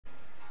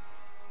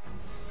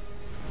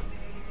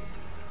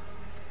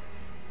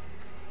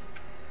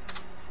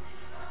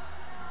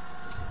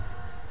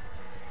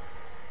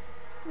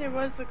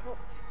was a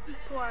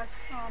class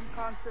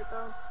concert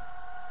though.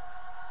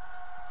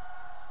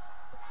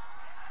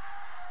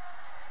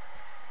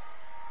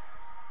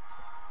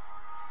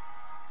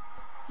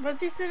 Was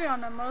he sitting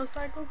on a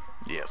motorcycle?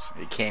 Yes,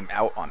 he came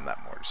out on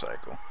that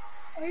motorcycle.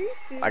 Are you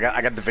serious? I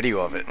got the video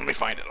of it. Let me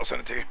find it. I'll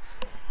send it to you.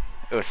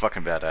 It was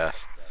fucking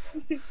badass.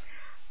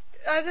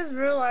 I just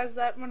realized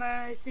that when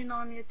I seen it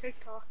on your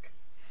TikTok.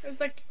 It was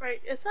like,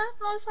 wait, is that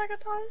motorcycle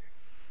Tyler?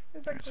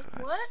 It's like, So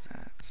what?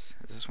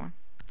 Is this one?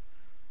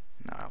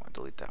 No, I want to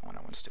delete that one.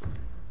 I want to do it.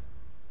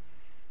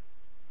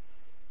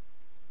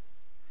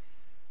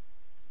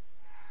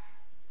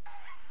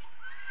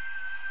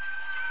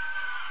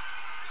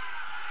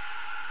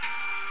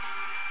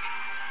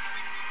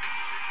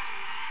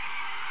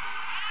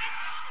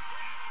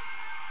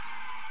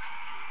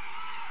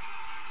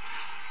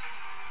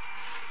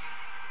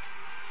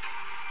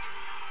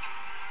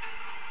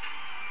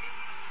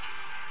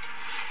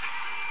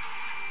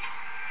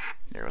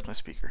 There was my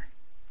speaker.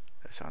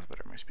 That sounds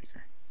better on my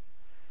speaker.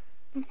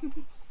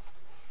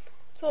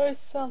 It always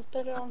sounds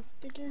better on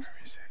speakers.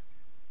 Where is it?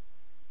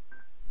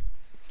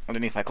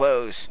 Underneath my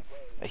clothes.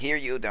 I hear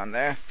you down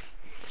there.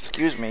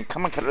 Excuse me,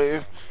 coming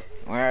through.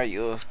 Where are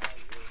you?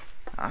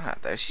 Ah,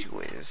 there she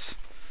is.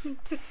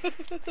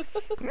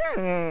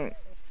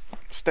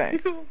 Stay.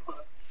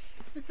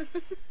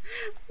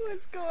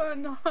 What's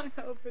going on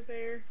over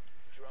there?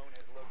 Drone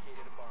has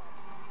located a bomb.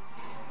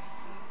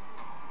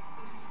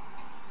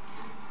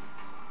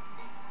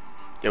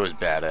 It was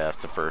badass,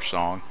 the first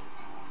song.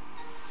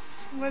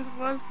 Was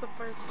the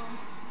first one?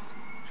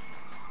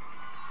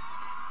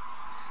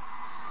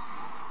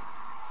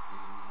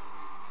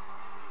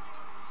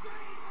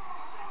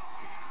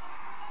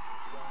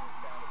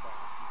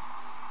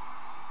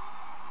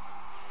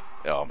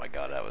 Oh my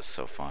god, that was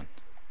so fun.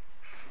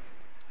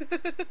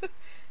 Insertion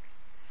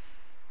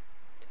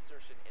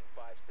in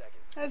 5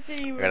 seconds. I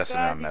see you I were gotta send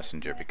it on driving.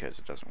 Messenger because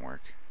it doesn't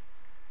work.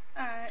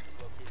 Alright.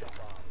 Located a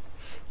bomb.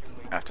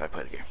 Make your way After I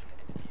play the game.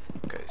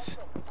 Guys.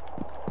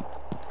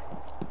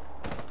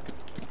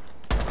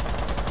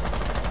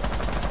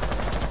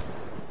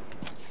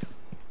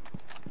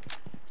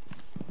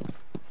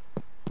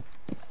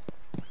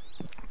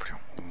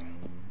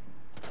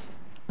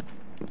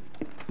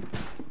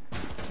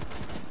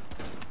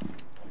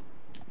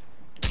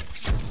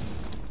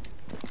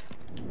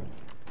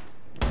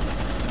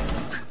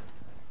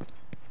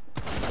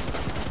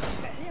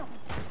 Damn.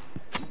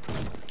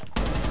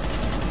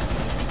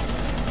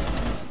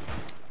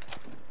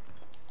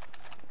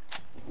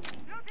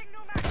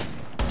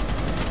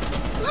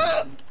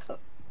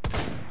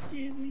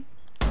 Excuse me.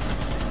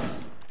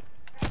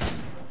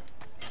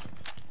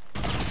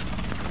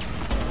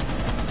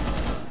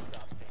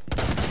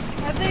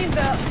 I think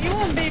that you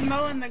won't be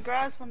mowing the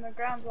grass when the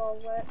ground's all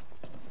wet.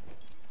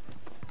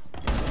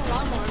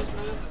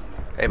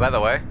 Hey, by the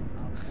way,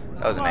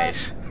 that was an What?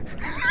 ace.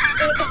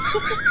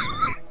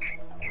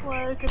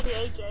 Well, it could be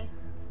AJ.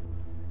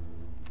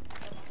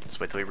 Just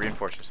wait till he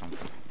reinforces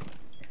something.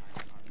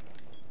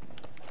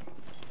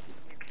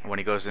 When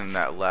he goes in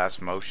that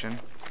last motion,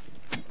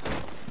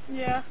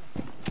 Yeah.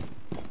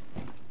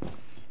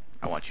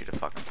 I want you to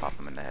fucking pop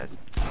him in the head.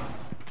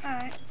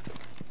 Alright.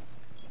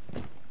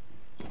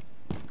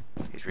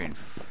 He's rein.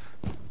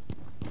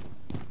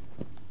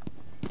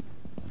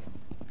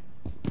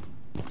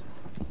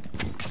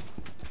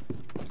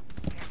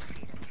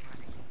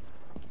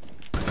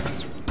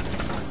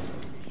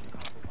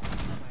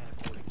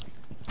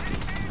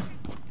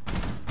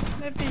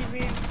 Maybe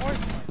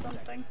reinforcing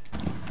something.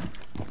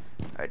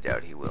 I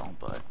doubt he will,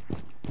 but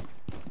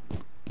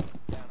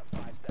down to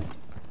 5 seconds.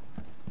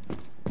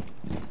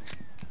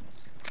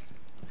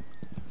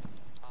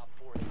 Op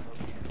 4 is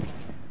located.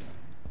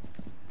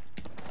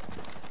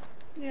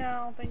 Yeah, I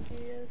don't think he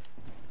is.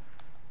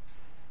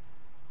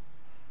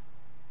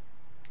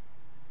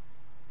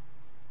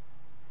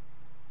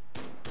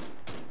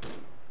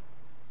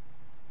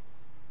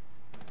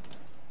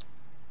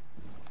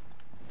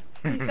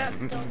 He sat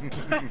still, so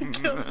I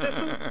killed him.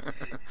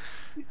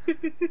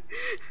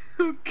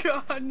 Oh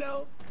god,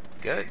 no.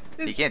 good.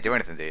 You can't do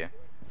anything, do you?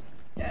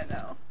 Yeah,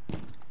 no.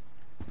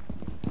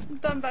 I'm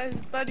done by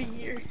his buddy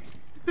here.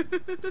 I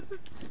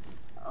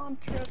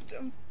don't trust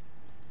him.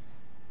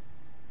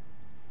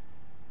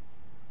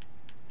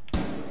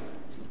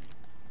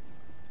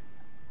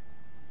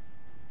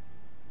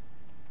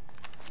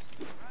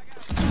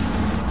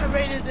 I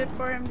rated it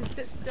for him to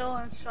sit still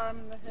and shot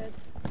him in the head.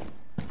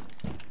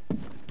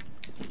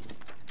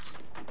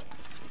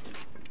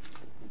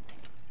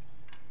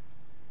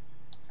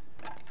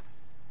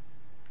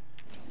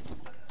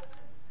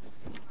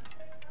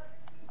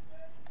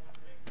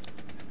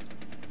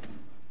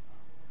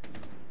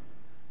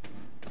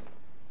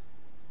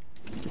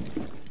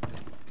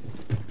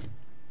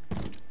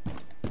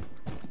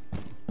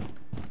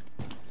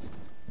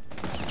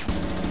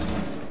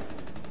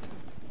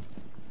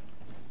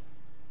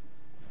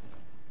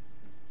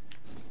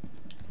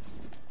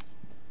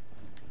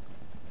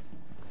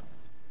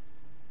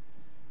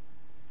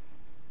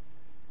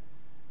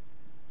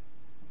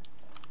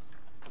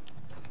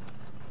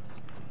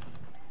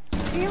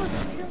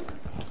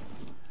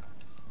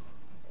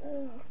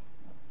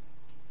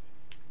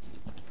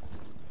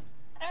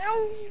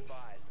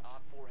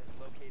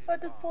 I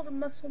just pulled a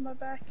muscle in my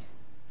back.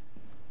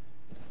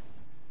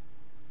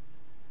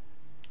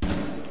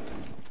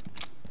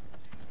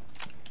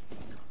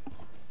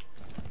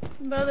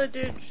 The other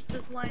dude's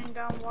just laying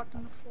down,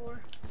 walking the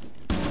floor.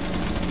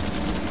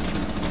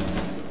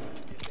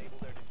 Disable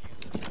their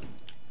diffuser.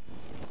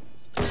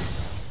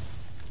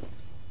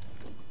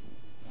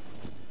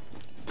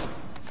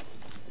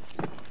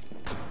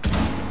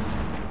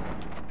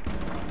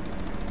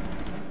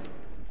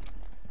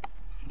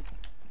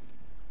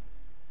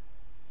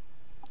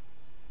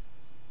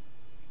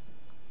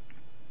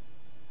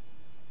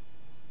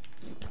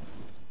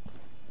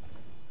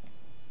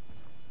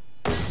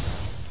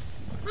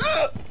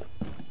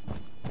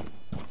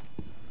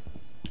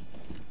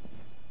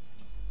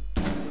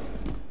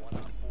 One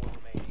on four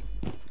remaining.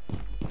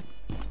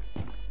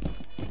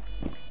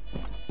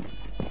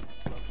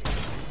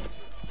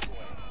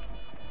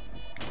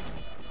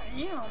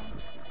 Damn.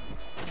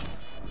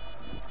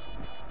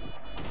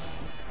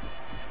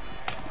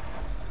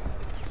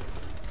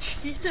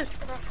 Jesus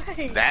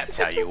Christ. That's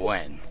how you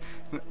win.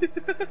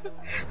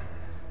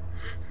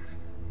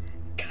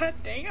 God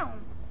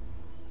damn.